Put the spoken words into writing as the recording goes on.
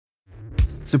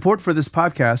Support for this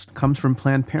podcast comes from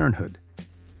Planned Parenthood.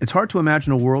 It's hard to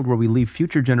imagine a world where we leave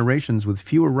future generations with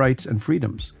fewer rights and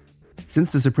freedoms.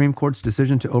 Since the Supreme Court's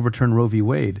decision to overturn Roe v.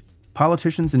 Wade,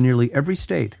 politicians in nearly every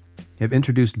state have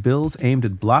introduced bills aimed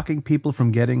at blocking people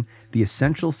from getting the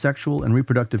essential sexual and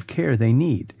reproductive care they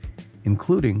need,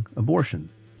 including abortion.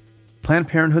 Planned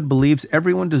Parenthood believes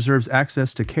everyone deserves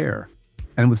access to care,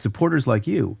 and with supporters like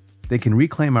you, they can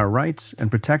reclaim our rights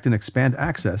and protect and expand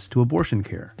access to abortion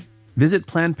care. Visit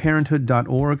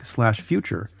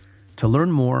PlannedParenthood.org/future to learn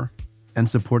more and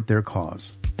support their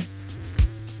cause.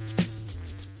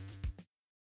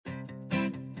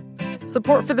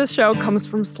 Support for this show comes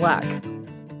from Slack.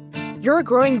 You're a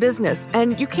growing business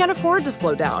and you can't afford to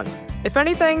slow down. If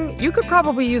anything, you could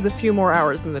probably use a few more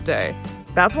hours in the day.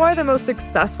 That's why the most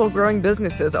successful growing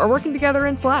businesses are working together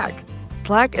in Slack.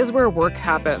 Slack is where work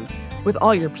happens, with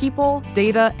all your people,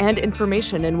 data, and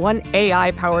information in one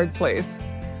AI-powered place.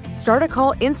 Start a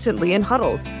call instantly in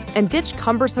huddles and ditch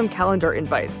cumbersome calendar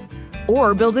invites.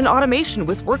 Or build an automation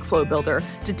with Workflow Builder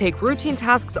to take routine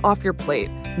tasks off your plate.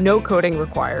 No coding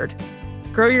required.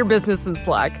 Grow your business in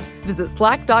Slack. Visit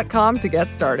slack.com to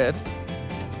get started.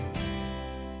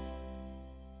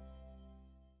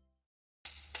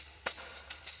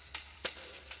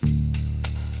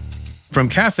 From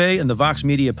Cafe and the Vox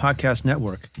Media Podcast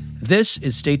Network, this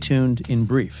is Stay Tuned in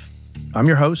Brief. I'm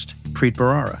your host, Preet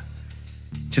Bharara.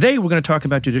 Today, we're going to talk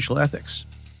about judicial ethics,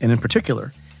 and in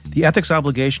particular, the ethics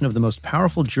obligation of the most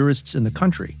powerful jurists in the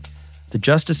country, the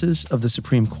justices of the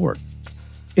Supreme Court.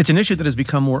 It's an issue that has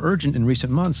become more urgent in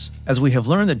recent months, as we have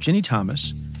learned that Ginni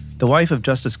Thomas, the wife of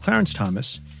Justice Clarence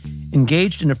Thomas,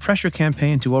 engaged in a pressure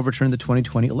campaign to overturn the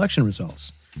 2020 election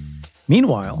results.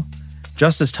 Meanwhile,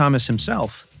 Justice Thomas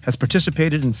himself has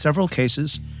participated in several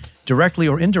cases, directly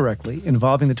or indirectly,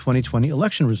 involving the 2020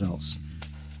 election results.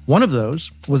 One of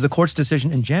those was the court's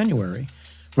decision in January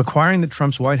requiring that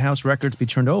Trump's White House records be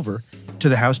turned over to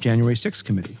the House January 6th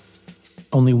committee.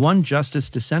 Only one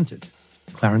justice dissented,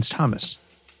 Clarence Thomas.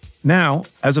 Now,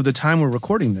 as of the time we're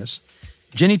recording this,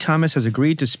 Ginni Thomas has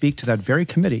agreed to speak to that very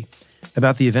committee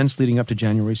about the events leading up to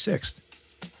January 6th.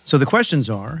 So the questions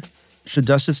are, should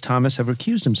Justice Thomas have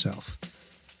recused himself?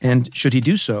 And should he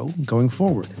do so going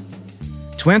forward?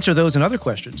 To answer those and other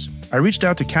questions, I reached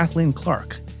out to Kathleen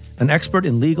Clark, an expert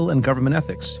in legal and government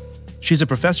ethics. She's a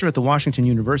professor at the Washington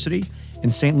University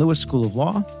in St. Louis School of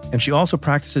Law, and she also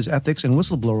practices ethics and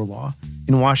whistleblower law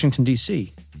in Washington,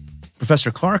 D.C. Professor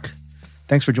Clark,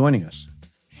 thanks for joining us.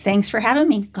 Thanks for having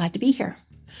me. Glad to be here.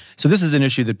 So this is an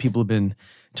issue that people have been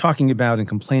talking about and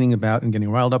complaining about and getting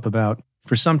riled up about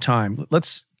for some time.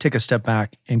 Let's take a step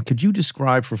back, and could you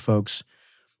describe for folks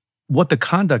what the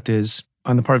conduct is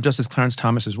on the part of Justice Clarence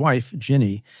Thomas's wife,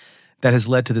 Ginni, that has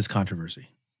led to this controversy?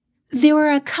 There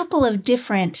were a couple of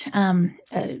different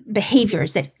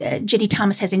behaviors that Ginni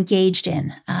Thomas has engaged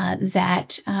in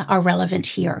that are relevant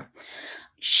here.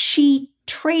 She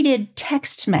traded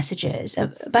text messages,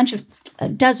 a bunch of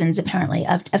dozens apparently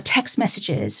of text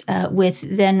messages with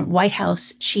then White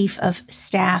House Chief of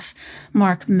Staff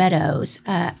Mark Meadows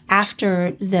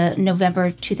after the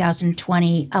November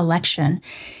 2020 election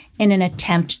in an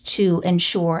attempt to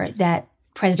ensure that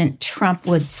President Trump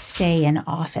would stay in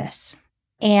office.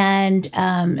 And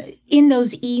in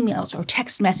those emails or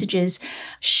text messages,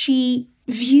 she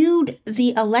viewed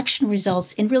the election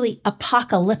results in really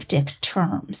apocalyptic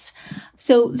terms.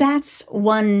 So that's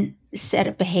one set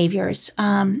of behaviors.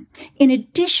 In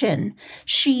addition,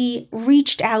 she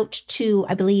reached out to,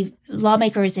 I believe,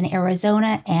 lawmakers in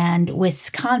Arizona and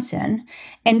Wisconsin,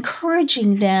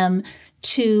 encouraging them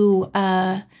to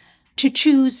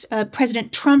choose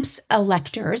President Trump's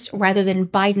electors rather than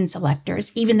Biden's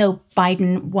electors, even though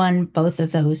Biden won both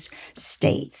of those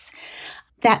states.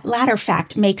 That latter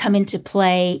fact may come into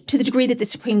play to the degree that the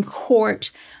Supreme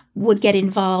Court would get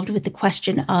involved with the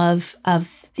question of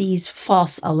these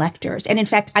false electors. And in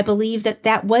fact, I believe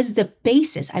that was the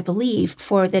basis,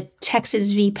 for the Texas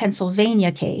v.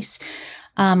 Pennsylvania case,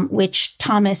 which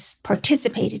Thomas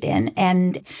participated in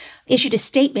and issued a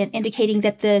statement indicating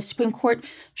that the Supreme Court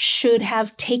should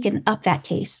have taken up that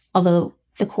case, although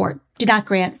the court did not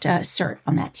grant cert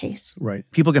on that case. Right.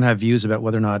 People can have views about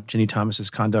whether or not Ginni Thomas's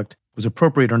conduct was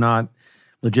appropriate or not,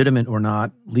 legitimate or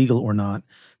not, legal or not.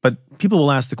 But people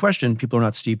will ask the question, people are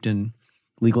not steeped in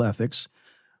legal ethics.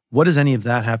 What does any of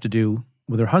that have to do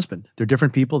with her husband? They're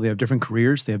different people. They have different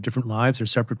careers. They have different lives. They're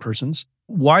separate persons.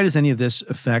 Why does any of this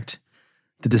affect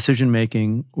the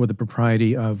decision-making or the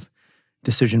propriety of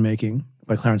decision-making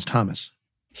by Clarence Thomas?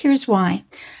 Here's why.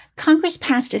 Congress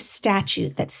passed a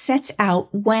statute that sets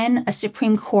out when a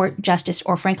Supreme Court justice,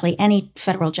 or frankly, any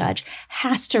federal judge,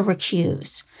 has to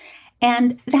recuse.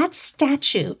 And that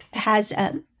statute has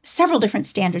several different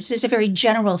standards. There's a very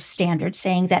general standard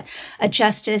saying that a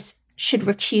justice should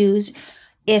recuse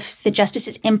if the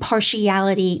justice's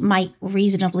impartiality might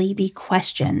reasonably be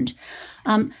questioned.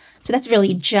 So that's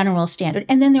really general standard.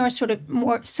 And then there are sort of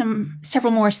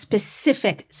several more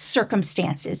specific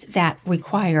circumstances that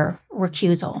require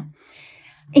recusal,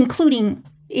 including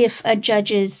if a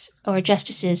judge's or a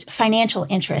justice's financial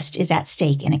interest is at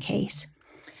stake in a case.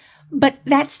 But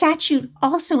that statute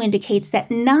also indicates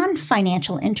that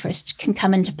non-financial interest can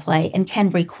come into play and can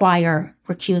require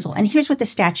recusal. And here's what the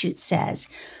statute says.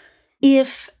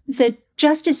 If the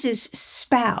justice's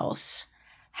spouse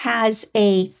has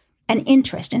an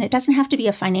interest, and it doesn't have to be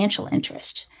a financial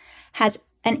interest, has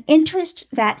an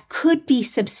interest that could be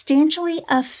substantially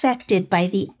affected by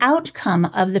the outcome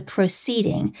of the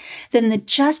proceeding, then the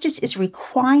justice is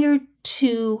required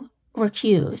to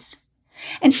recuse.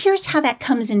 And here's how that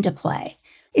comes into play.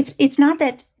 It's not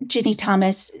that Ginni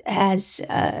Thomas has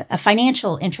a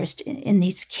financial interest in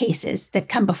these cases that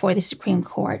come before the Supreme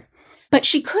Court, but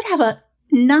she could have a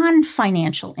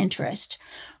non-financial interest.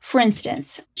 For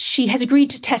instance, she has agreed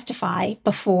to testify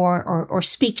before or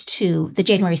speak to the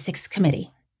January 6th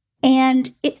committee.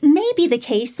 And it may be the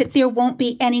case that there won't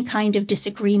be any kind of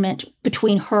disagreement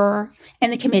between her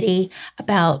and the committee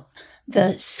about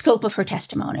the scope of her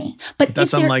testimony. But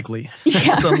that's unlikely. Yeah,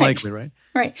 that's unlikely, right?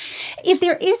 Right. If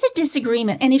there is a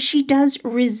disagreement, and if she does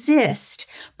resist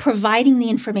providing the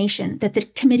information that the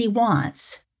committee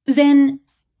wants, then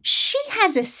she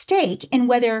has a stake in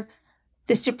whether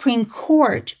the Supreme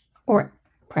Court, or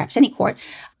perhaps any court,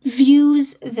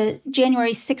 views the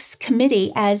January 6th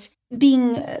committee as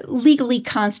being legally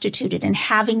constituted and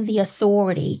having the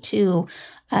authority to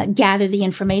gather the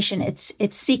information it's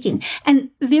seeking. And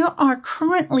there are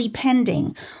currently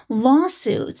pending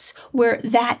lawsuits where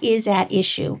that is at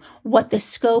issue, what the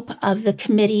scope of the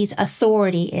committee's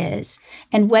authority is,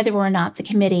 and whether or not the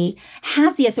committee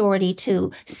has the authority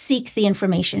to seek the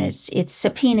information it's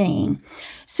subpoenaing.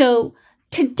 So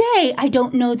today, I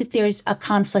don't know that there's a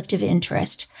conflict of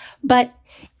interest, but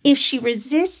if she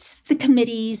resists the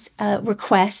committee's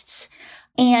requests,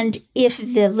 and if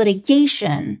the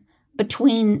litigation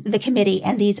between the committee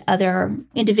and these other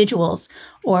individuals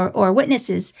or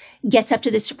witnesses gets up to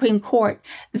the Supreme Court,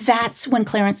 that's when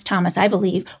Clarence Thomas, I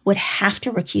believe, would have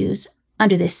to recuse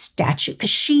under this statute, because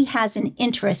she has an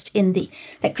interest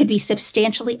that could be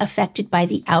substantially affected by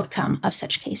the outcome of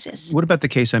such cases. What about the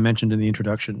case I mentioned in the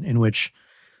introduction, in which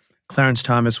Clarence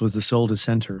Thomas was the sole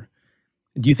dissenter?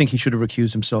 Do you think he should have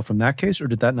recused himself from that case, or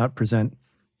did that not present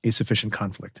a sufficient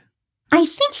conflict? I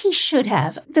think he should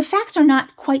have. The facts are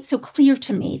not quite so clear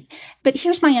to me, but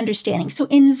here's my understanding. So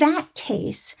in that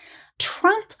case,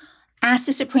 Trump asked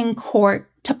the Supreme Court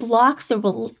to block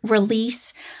the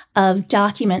release of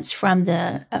documents from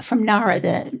NARA,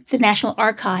 the National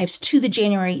Archives, to the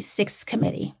January 6th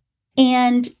committee.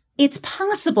 And it's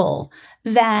possible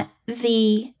that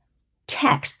the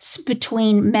texts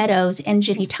between Meadows and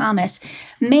Ginni Thomas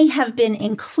may have been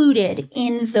included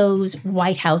in those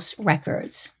White House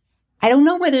records. I don't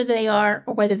know whether they are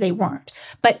or whether they weren't.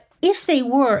 But if they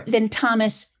were, then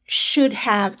Thomas should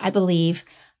have, I believe,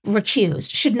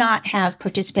 recused, should not have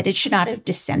participated, should not have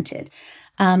dissented,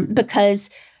 because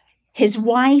his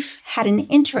wife had an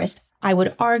interest, I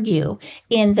would argue,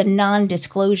 in the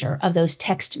non-disclosure of those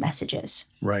text messages.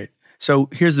 Right. So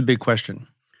here's the big question.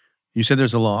 You said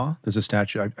there's a law, there's a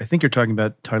statute. I think you're talking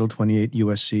about Title 28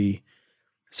 U.S.C.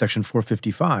 Section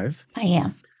 455. I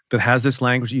am. That has this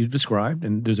language you've described,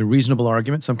 and there's a reasonable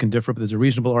argument. Some can differ, but there's a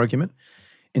reasonable argument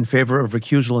in favor of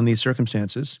recusal in these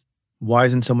circumstances. Why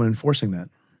isn't someone enforcing that?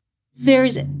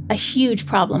 There's a huge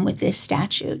problem with this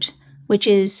statute, which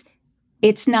is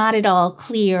it's not at all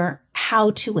clear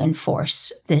how to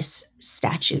enforce this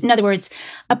statute. In other words,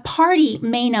 a party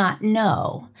may not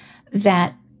know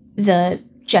that the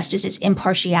justice's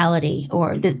impartiality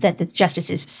or that the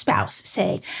justice's spouse,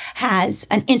 say, has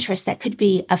an interest that could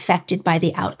be affected by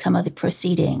the outcome of the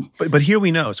proceeding. But here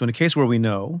we know. So in a case where we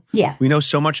know, we know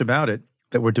so much about it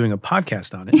that we're doing a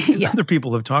podcast on it. Other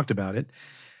people have talked about it.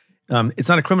 It's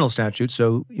not a criminal statute,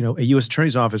 so a U.S.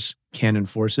 Attorney's Office can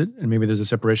enforce it, and maybe there's a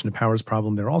separation of powers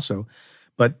problem there also.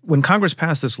 But when Congress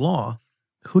passed this law,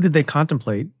 who did they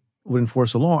contemplate would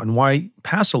enforce a law, and why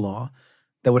pass a law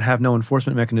that would have no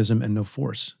enforcement mechanism and no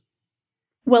force?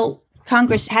 Well,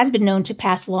 Congress has been known to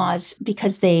pass laws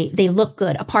because they look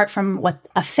good, apart from what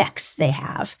effects they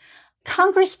have.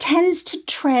 Congress tends to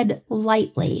tread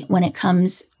lightly when it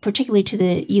comes particularly to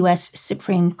the U.S.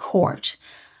 Supreme Court.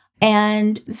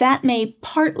 And that may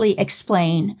partly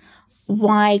explain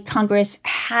why Congress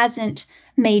hasn't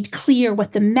made clear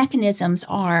what the mechanisms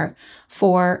are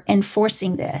for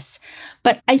enforcing this.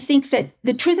 But I think that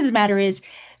the truth of the matter is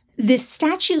this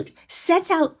statute sets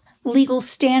out legal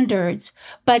standards,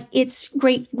 but its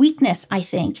great weakness, I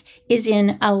think, is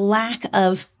in a lack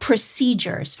of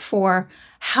procedures for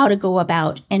how to go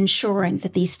about ensuring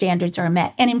that these standards are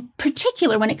met. And in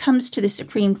particular, when it comes to the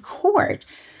Supreme Court,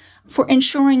 for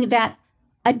ensuring that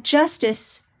a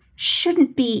justice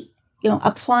shouldn't be,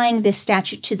 applying this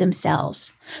statute to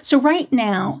themselves. So right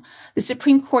now, the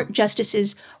Supreme Court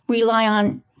justices rely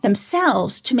on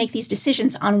themselves to make these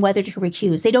decisions on whether to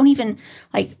recuse. They don't even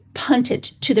punt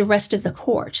it to the rest of the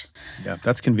court. Yeah,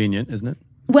 that's convenient, isn't it?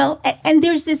 Well, and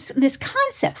there's this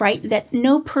concept, right, that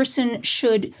no person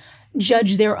should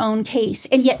judge their own case.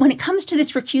 And yet when it comes to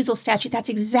this recusal statute, that's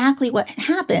exactly what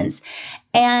happens.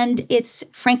 And it's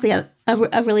frankly a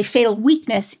really fatal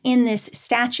weakness in this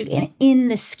statute and in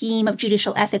the scheme of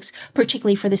judicial ethics,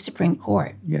 particularly for the Supreme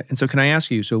Court. Yeah. And so can I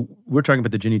ask you, so we're talking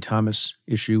about the Ginny Thomas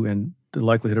issue and the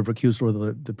likelihood of recusal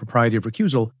or the propriety of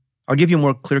recusal. I'll give you a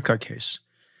more clear-cut case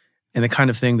and the kind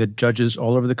of thing that judges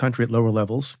all over the country at lower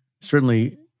levels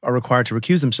certainly are required to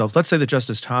recuse themselves. Let's say that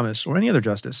Justice Thomas or any other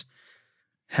justice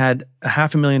had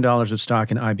 $500,000 of stock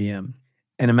in IBM,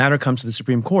 and a matter comes to the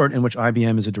Supreme Court in which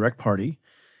IBM is a direct party,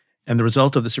 and the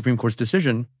result of the Supreme Court's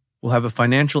decision will have a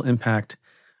financial impact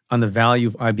on the value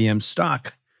of IBM's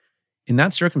stock. In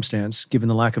that circumstance, given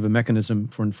the lack of a mechanism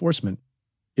for enforcement,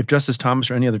 if Justice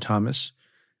Thomas or any other Thomas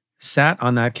sat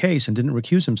on that case and didn't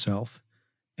recuse himself,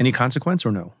 any consequence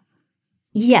or no?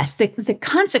 Yes, the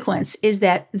consequence is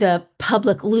that the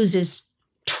public loses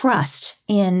trust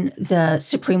in the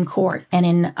Supreme Court and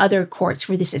in other courts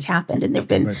where this has happened. And there have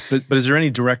been... Right. But is there any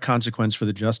direct consequence for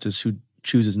the justice who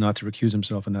chooses not to recuse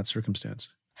himself in that circumstance?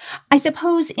 I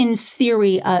suppose in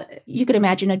theory, you could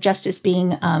imagine a justice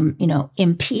being,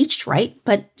 impeached, right?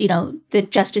 But, the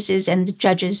justices and the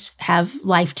judges have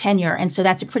life tenure. And so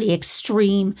that's a pretty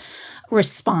extreme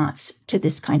response to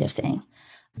this kind of thing.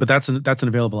 But that's an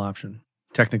available option,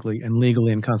 technically and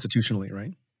legally and constitutionally,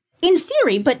 right? In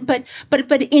theory, but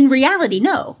in reality,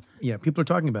 no. Yeah, people are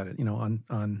talking about it,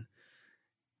 on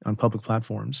public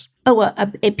platforms. Oh,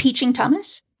 impeaching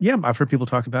Thomas? Yeah, I've heard people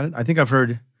talk about it.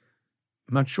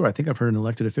 I'm not sure. I think I've heard an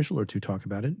elected official or two talk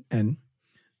about it. And,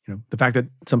 the fact that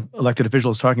some elected official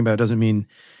is talking about it doesn't mean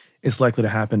it's likely to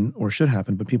happen or should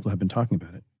happen, but people have been talking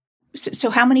about it.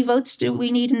 So how many votes do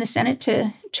we need in the Senate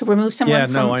to remove someone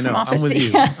from office? I'm with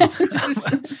you.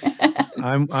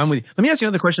 I'm with you. Let me ask you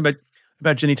another question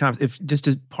about Ginny Thomas. If just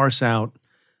to parse out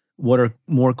what are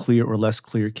more clear or less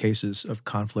clear cases of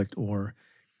conflict or,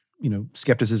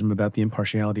 skepticism about the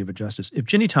impartiality of a justice. If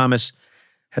Ginny Thomas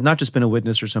had not just been a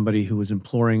witness or somebody who was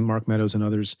imploring Mark Meadows and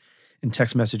others in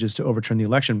text messages to overturn the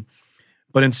election,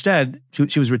 but instead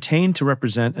she was retained to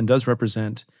represent and does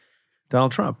represent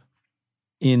Donald Trump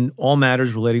in all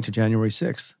matters relating to January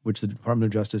 6th, which the Department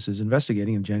of Justice is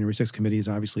investigating, and the January 6th committee is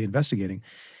obviously investigating.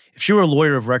 If she were a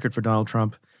lawyer of record for Donald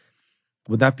Trump,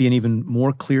 would that be an even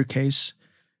more clear case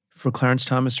for Clarence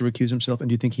Thomas to recuse himself? And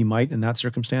do you think he might in that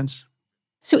circumstance?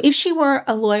 So if she were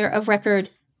a lawyer of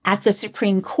record at the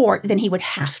Supreme Court, then he would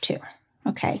have to.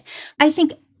 Okay. I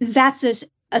think that's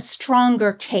a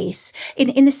stronger case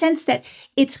in the sense that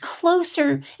it's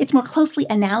more closely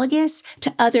analogous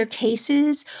to other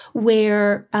cases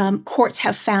where courts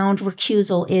have found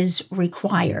recusal is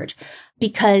required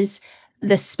because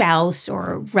the spouse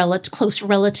or close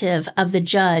relative of the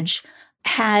judge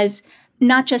has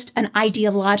not just an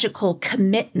ideological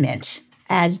commitment,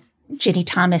 as Ginny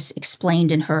Thomas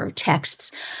explained in her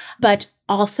texts, but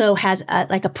also has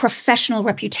a professional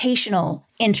reputational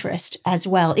interest as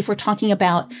well. If we're talking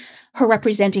about her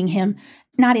representing him,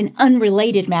 not in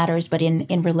unrelated matters, but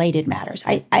in related matters,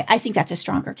 I think that's a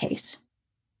stronger case.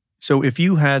 So if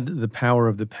you had the power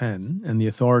of the pen and the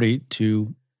authority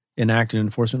to enact an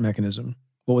enforcement mechanism,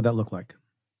 what would that look like?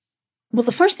 Well,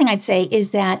 the first thing I'd say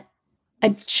is that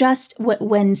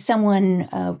when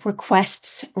someone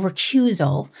requests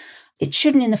recusal, it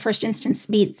shouldn't in the first instance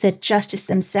be the justice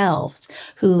themselves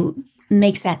who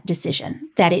makes that decision,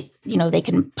 that they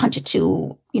can punt it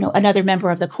to, another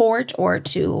member of the court or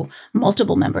to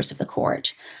multiple members of the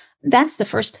court. That's the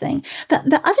first thing.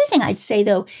 The other thing I'd say,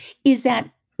 though, is that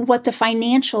what the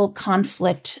financial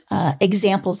conflict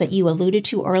examples that you alluded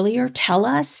to earlier tell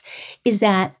us is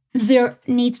that there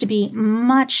needs to be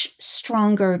much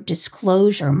stronger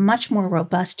disclosure, much more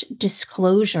robust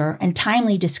disclosure and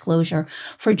timely disclosure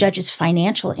for judges'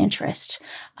 financial interest,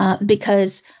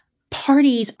 because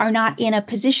parties are not in a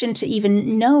position to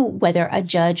even know whether a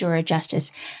judge or a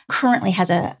justice currently has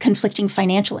a conflicting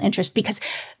financial interest because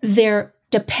their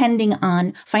depending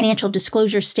on financial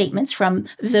disclosure statements from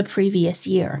the previous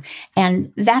year.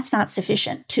 And that's not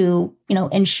sufficient to,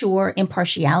 ensure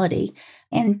impartiality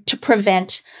and to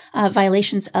prevent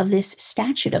violations of this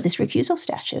statute, of this recusal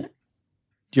statute.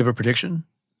 Do you have a prediction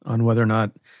on whether or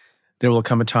not there will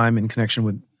come a time in connection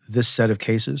with this set of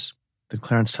cases that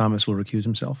Clarence Thomas will recuse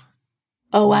himself?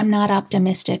 Oh, I'm not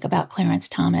optimistic about Clarence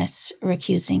Thomas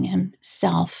recusing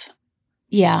himself.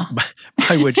 Yeah.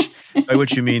 By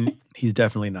which you mean he's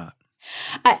definitely not.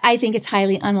 I think it's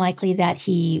highly unlikely that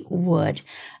he would,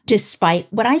 despite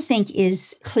what I think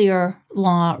is clear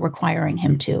law requiring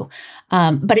him to.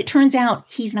 But it turns out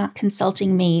he's not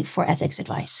consulting me for ethics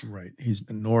advice. Right. He's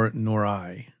nor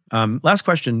I. Last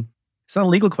question. It's not a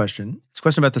legal question. It's a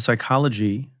question about the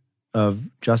psychology of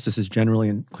justices generally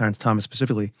and Clarence Thomas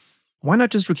specifically. Why not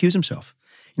just recuse himself?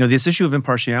 This issue of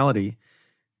impartiality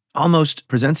almost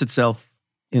presents itself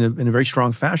in a very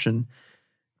strong fashion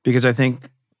because I think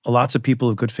lots of people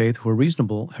of good faith who are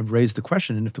reasonable have raised the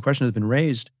question. And if the question has been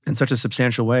raised in such a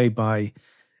substantial way by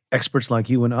experts like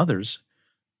you and others,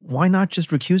 why not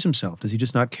just recuse himself? Does he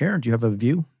just not care? Do you have a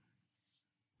view?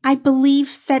 I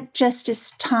believe that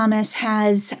Justice Thomas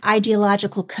has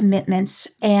ideological commitments,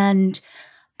 and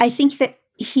I think that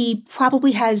he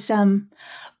probably has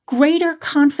greater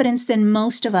confidence than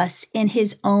most of us in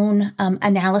his own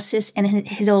analysis and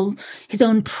his own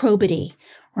probity,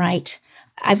 right?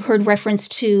 I've heard reference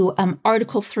to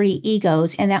Article 3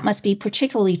 egos, and that must be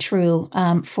particularly true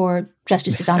for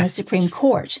justices on the Supreme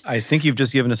Court. I think you've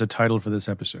just given us a title for this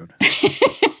episode.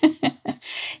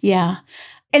 Yeah.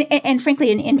 And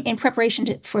frankly, in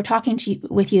preparation for talking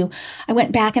with you, I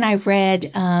went back and I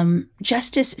read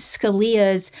Justice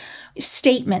Scalia's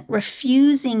statement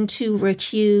refusing to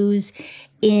recuse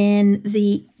in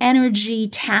the energy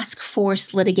task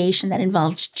force litigation that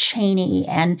involved Cheney,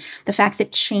 and the fact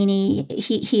that Cheney,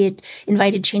 he had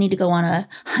invited Cheney to go on a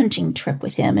hunting trip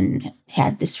with him and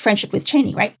had this friendship with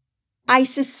Cheney, right? I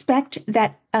suspect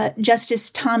that Justice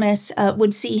Thomas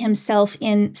would see himself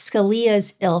in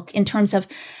Scalia's ilk in terms of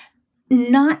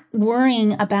not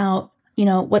worrying about,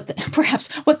 what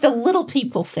the little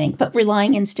people think, but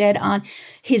relying instead on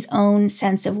his own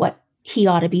sense of what he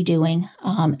ought to be doing,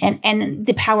 and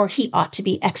the power he ought to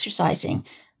be exercising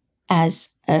as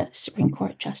a Supreme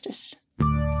Court justice.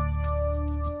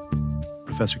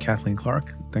 Professor Kathleen Clark,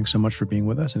 thanks so much for being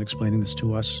with us and explaining this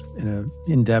to us in an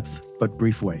in-depth but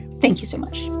brief way. Thank you so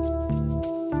much.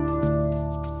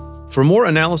 For more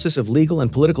analysis of legal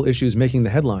and political issues making the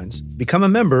headlines, become a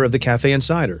member of the Cafe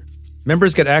Insider.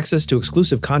 Members get access to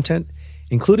exclusive content,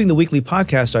 including the weekly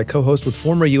podcast I co-host with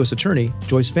former U.S. Attorney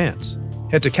Joyce Vance.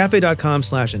 Head to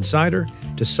cafe.com/insider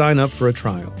to sign up for a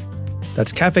trial.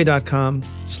 That's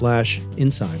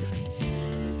cafe.com/insider.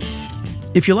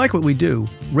 If you like what we do,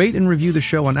 rate and review the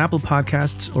show on Apple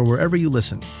Podcasts or wherever you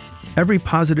listen. Every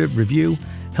positive review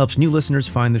helps new listeners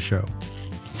find the show.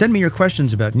 Send me your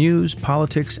questions about news,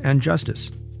 politics, and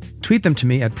justice. Tweet them to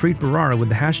me at Preet Bharara with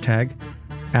the hashtag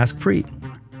AskPreet.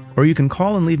 Or you can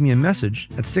call and leave me a message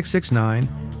at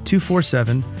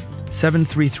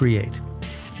 669-247-7338.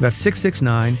 That's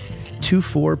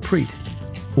 669-24-PREET.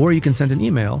 Or you can send an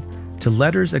email to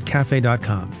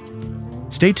letters@cafe.com.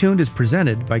 Stay Tuned is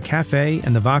presented by Cafe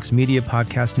and the Vox Media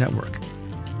Podcast Network.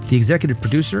 The executive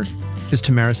producer is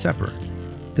Tamara Sepper.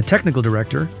 The technical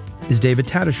director is David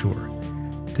Tadashore.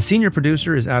 The senior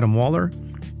producer is Adam Waller.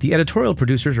 The editorial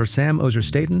producers are Sam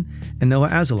Ozer-Staten and Noah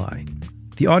Azulai.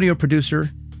 The audio producer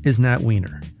is Nat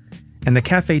Weiner. And the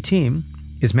Cafe team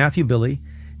is Matthew Billy,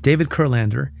 David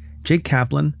Kurlander, Jake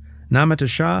Kaplan, Namita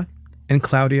Shah, and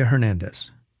Claudia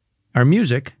Hernandez. Our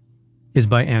music is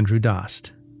by Andrew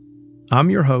Dost. I'm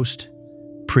your host,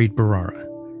 Preet Bharara.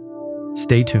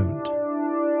 Stay tuned.